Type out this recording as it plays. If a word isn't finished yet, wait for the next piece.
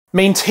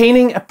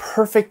Maintaining a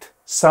perfect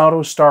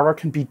sourdough starter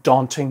can be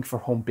daunting for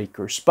home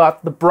bakers, but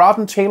the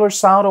Brød Taylor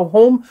Sourdough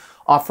Home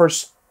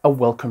offers a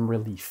welcome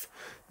relief.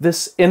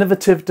 This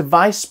innovative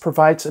device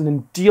provides an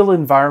ideal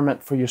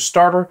environment for your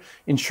starter,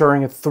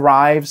 ensuring it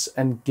thrives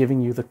and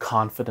giving you the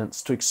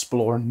confidence to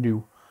explore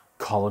new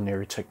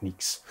culinary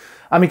techniques.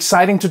 I'm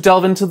excited to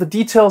delve into the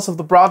details of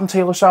the Brød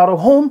Taylor Sourdough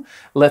Home.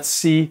 Let's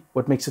see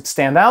what makes it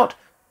stand out.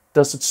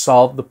 Does it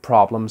solve the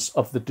problems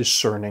of the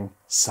discerning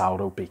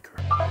sourdough baker?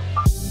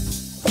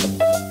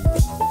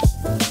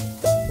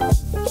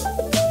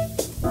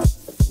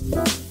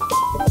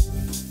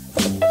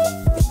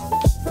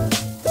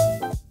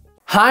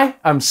 Hi,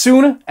 I'm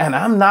Sune, and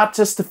I'm not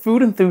just a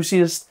food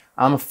enthusiast,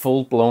 I'm a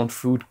full-blown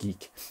food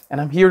geek, and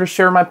I'm here to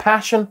share my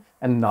passion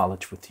and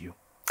knowledge with you.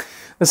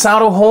 The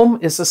Sourdough Home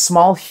is a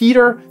small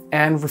heater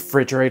and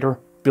refrigerator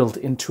built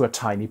into a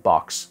tiny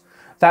box.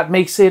 That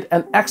makes it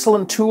an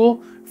excellent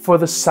tool for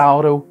the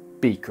sourdough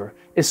baker,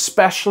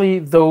 especially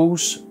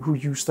those who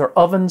use their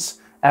ovens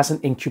as an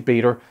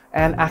incubator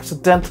and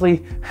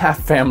accidentally have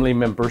family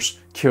members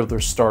kill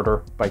their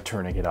starter by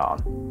turning it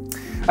on.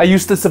 I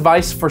used this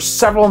device for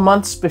several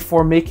months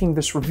before making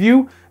this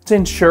review to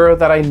ensure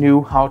that I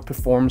knew how it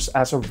performs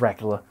as a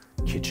regular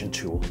kitchen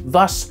tool.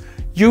 Thus,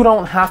 you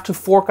don't have to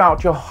fork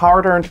out your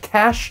hard-earned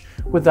cash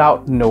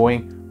without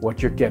knowing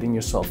what you're getting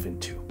yourself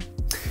into.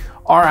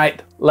 All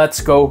right,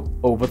 let's go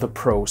over the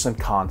pros and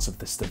cons of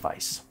this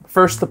device.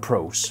 First, the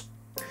pros.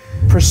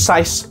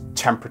 Precise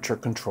temperature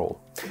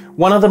control.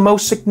 One of the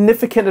most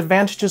significant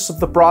advantages of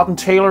the Brød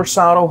Taylor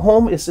Sourdough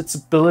Home is its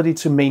ability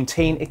to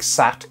maintain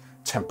exact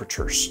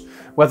temperatures.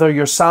 Whether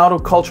your sourdough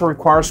culture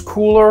requires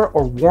cooler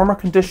or warmer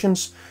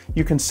conditions,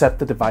 you can set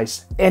the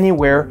device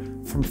anywhere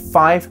from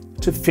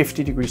 5 to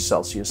 50 degrees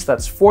Celsius.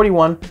 That's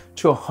 41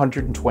 to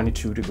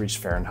 122 degrees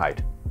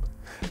Fahrenheit.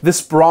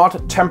 This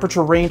broad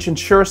temperature range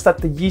ensures that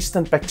the yeast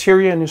and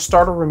bacteria in your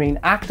starter remain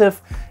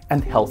active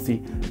and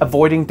healthy,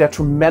 avoiding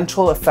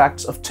detrimental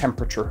effects of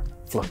temperature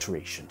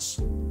fluctuations.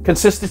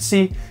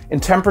 Consistency in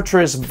temperature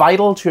is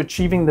vital to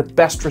achieving the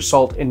best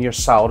result in your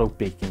sourdough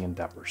baking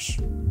endeavors.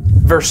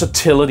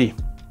 Versatility.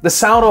 The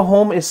Sourdough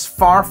Home is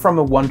far from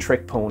a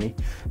one-trick pony.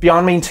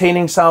 Beyond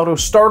maintaining sourdough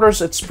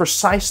starters, its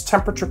precise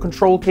temperature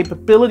control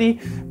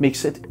capability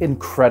makes it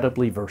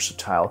incredibly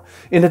versatile.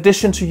 In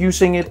addition to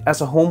using it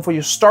as a home for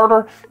your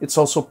starter, it's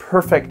also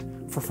perfect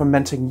for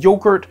fermenting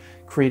yogurt,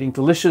 creating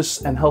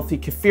delicious and healthy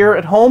kefir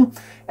at home.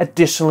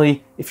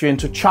 Additionally, if you're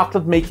into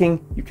chocolate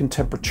making, you can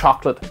temper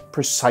chocolate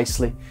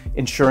precisely,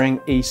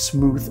 ensuring a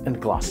smooth and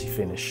glossy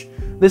finish.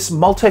 This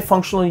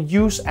multifunctional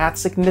use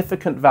adds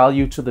significant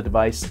value to the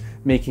device,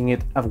 making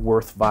it a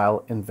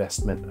worthwhile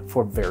investment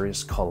for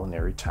various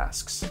culinary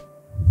tasks.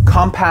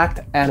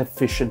 Compact and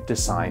efficient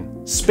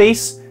design.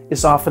 Space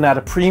is often at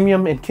a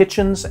premium in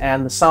kitchens,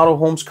 and the Sourdough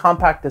Home's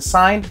compact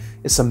design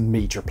is a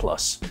major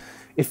plus.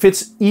 It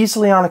fits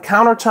easily on a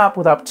countertop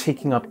without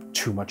taking up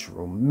too much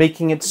room,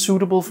 making it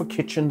suitable for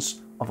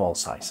kitchens of all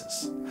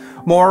sizes.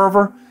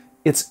 Moreover,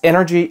 its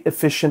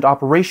energy-efficient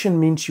operation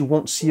means you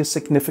won't see a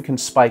significant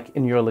spike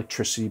in your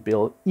electricity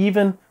bill,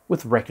 even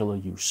with regular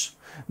use.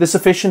 This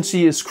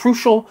efficiency is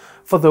crucial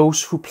for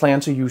those who plan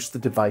to use the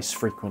device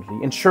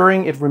frequently,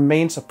 ensuring it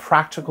remains a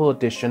practical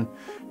addition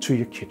to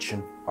your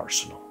kitchen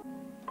arsenal.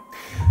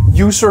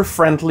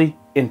 User-friendly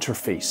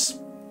interface.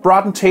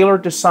 Brød Taylor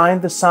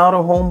designed the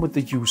Sourdough Home with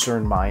the user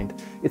in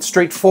mind. Its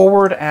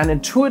straightforward and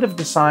intuitive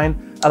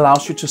design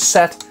allows you to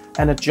set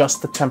and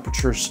adjust the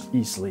temperatures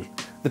easily.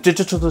 The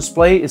digital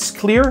display is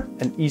clear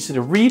and easy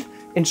to read,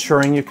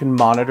 ensuring you can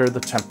monitor the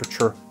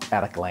temperature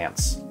at a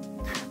glance.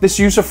 This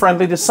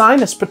user-friendly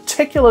design is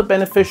particularly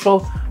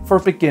beneficial for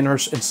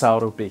beginners in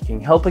sourdough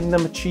baking, helping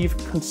them achieve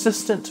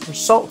consistent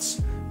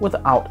results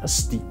without a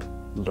steep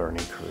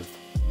learning curve.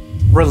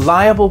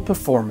 Reliable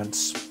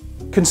performance.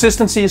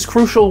 Consistency is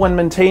crucial when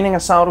maintaining a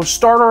sourdough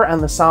starter,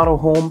 and the Sourdough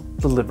Home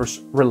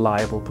delivers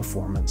reliable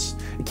performance.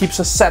 It keeps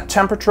a set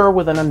temperature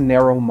within a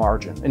narrow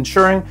margin,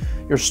 ensuring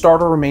your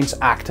starter remains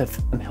active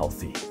and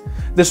healthy.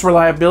 This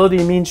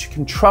reliability means you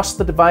can trust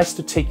the device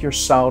to take your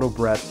sourdough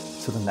bread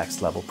to the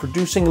next level,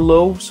 producing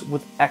loaves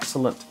with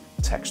excellent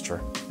texture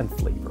and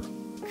flavor.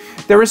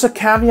 There is a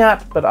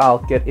caveat, but I'll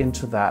get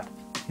into that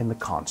in the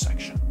con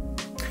section.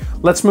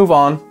 Let's move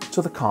on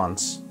to the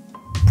cons.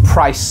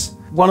 Price.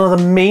 One of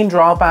the main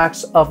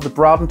drawbacks of the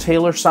Brød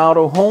Taylor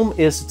Sourdough Home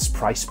is its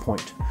price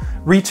point.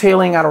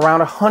 Retailing at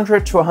around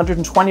 $100 to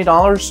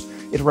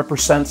 $120, it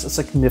represents a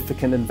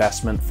significant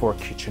investment for a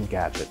kitchen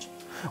gadget.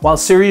 While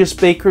serious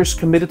bakers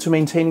committed to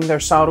maintaining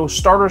their sourdough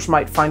starters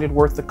might find it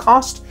worth the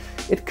cost,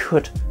 it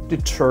could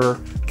deter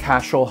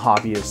casual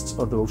hobbyists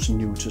or those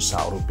new to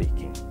sourdough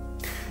baking.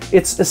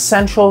 It's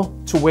essential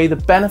to weigh the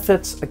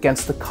benefits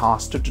against the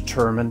cost to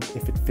determine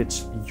if it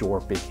fits your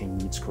baking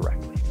needs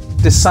correctly.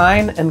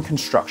 Design and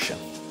construction.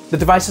 The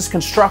device's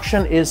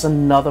construction is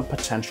another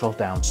potential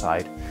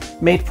downside.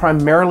 Made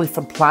primarily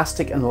from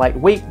plastic and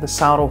lightweight, the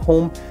Sourdough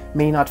Home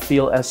may not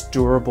feel as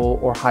durable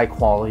or high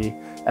quality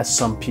as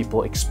some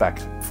people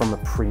expect from a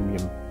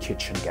premium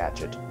kitchen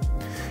gadget.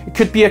 It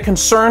could be a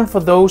concern for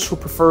those who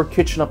prefer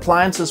kitchen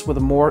appliances with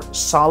a more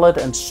solid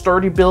and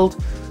sturdy build.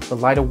 The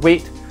lighter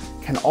weight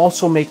can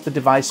also make the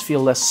device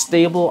feel less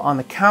stable on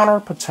the counter,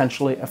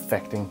 potentially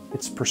affecting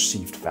its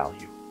perceived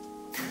value.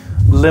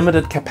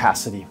 Limited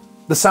capacity.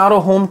 The Sourdough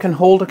Home can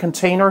hold a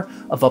container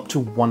of up to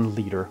 1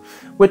 liter,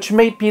 which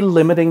may be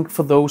limiting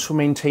for those who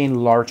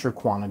maintain larger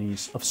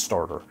quantities of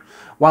starter.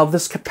 While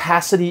this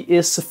capacity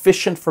is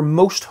sufficient for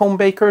most home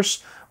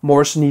bakers,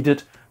 more is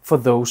needed for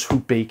those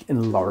who bake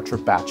in larger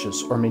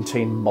batches or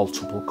maintain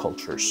multiple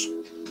cultures.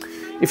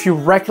 If you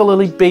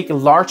regularly bake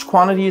large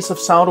quantities of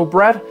sourdough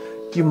bread,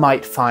 you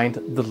might find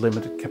the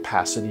limited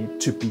capacity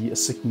to be a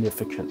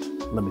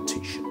significant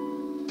limitation.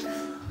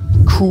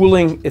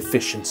 Cooling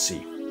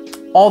efficiency.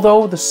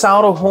 Although the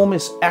Sourdough Home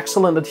is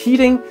excellent at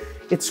heating,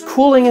 its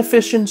cooling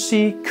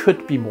efficiency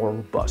could be more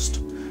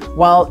robust.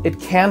 While it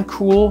can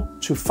cool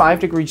to 5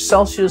 degrees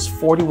Celsius,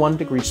 41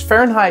 degrees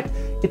Fahrenheit,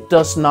 it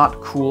does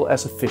not cool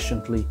as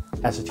efficiently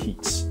as it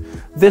heats.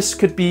 This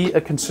could be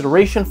a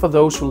consideration for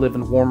those who live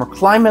in warmer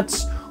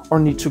climates or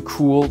need to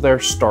cool their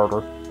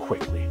starter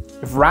quickly.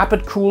 If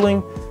rapid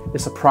cooling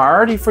is a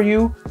priority for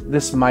you,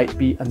 this might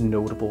be a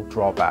notable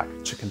drawback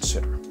to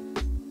consider.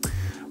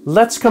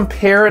 Let's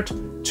compare it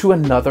to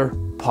another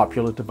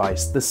popular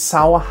device, the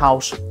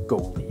Sourhouse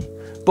Goldie.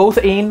 Both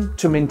aim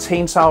to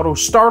maintain sourdough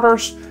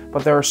starters,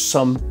 but there are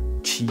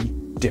some key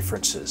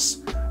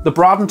differences. The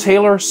Brød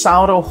Taylor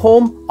Sourdough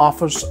Home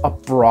offers a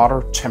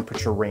broader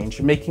temperature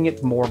range, making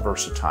it more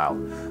versatile.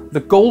 The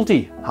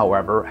Goldie,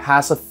 however,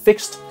 has a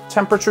fixed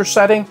temperature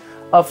setting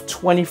of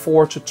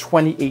 24 to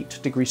 28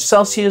 degrees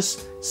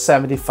Celsius,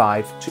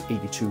 75 to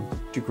 82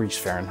 degrees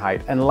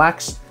Fahrenheit, and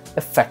lacks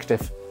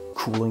effective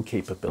cooling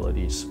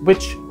capabilities,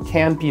 which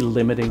can be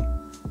limiting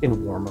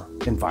in warmer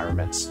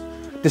environments.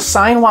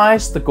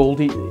 Design-wise, the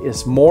Goldie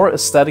is more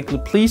aesthetically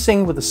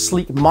pleasing with a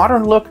sleek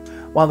modern look,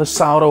 while the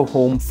Sourdough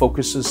Home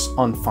focuses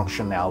on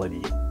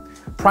functionality.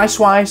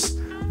 Price-wise,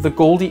 the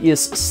Goldie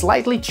is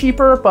slightly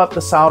cheaper, but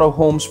the Sourdough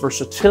Home's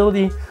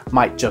versatility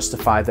might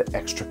justify the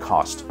extra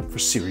cost for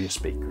serious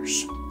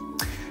bakers.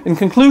 In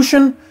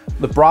conclusion,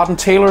 the Brød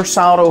Taylor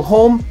Sourdough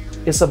Home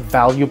is a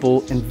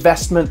valuable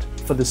investment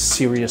for the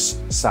serious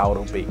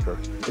sourdough baker.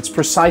 Its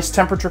precise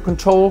temperature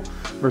control,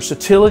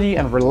 versatility,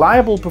 and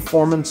reliable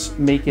performance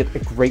make it a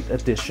great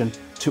addition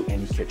to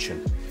any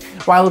kitchen.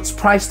 While it's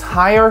priced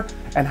higher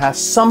and has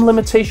some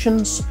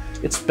limitations,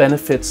 its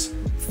benefits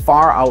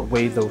far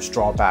outweigh those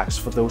drawbacks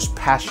for those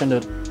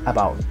passionate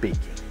about baking.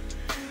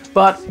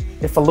 But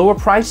if a lower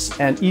price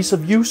and ease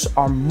of use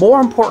are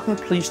more important,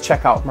 please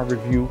check out my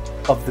review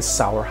of the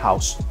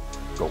Sourhouse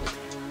Goldie.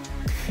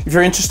 If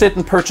you're interested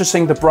in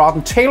purchasing the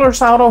Brød Taylor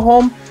Sourdough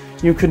Home,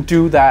 you can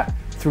do that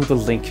through the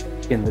link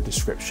in the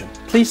description.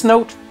 Please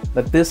note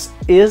that this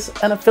is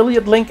an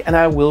affiliate link and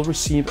I will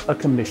receive a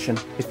commission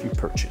if you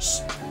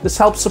purchase. This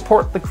helps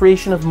support the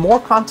creation of more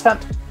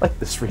content like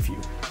this review.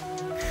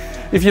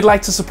 If you'd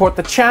like to support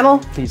the channel,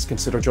 please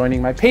consider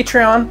joining my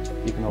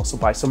Patreon. You can also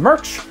buy some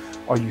merch,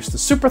 or use the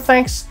super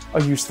thanks,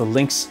 or use the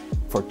links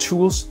for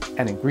tools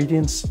and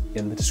ingredients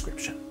in the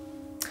description.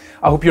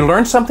 I hope you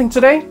learned something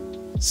today.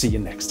 See you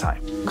next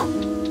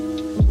time.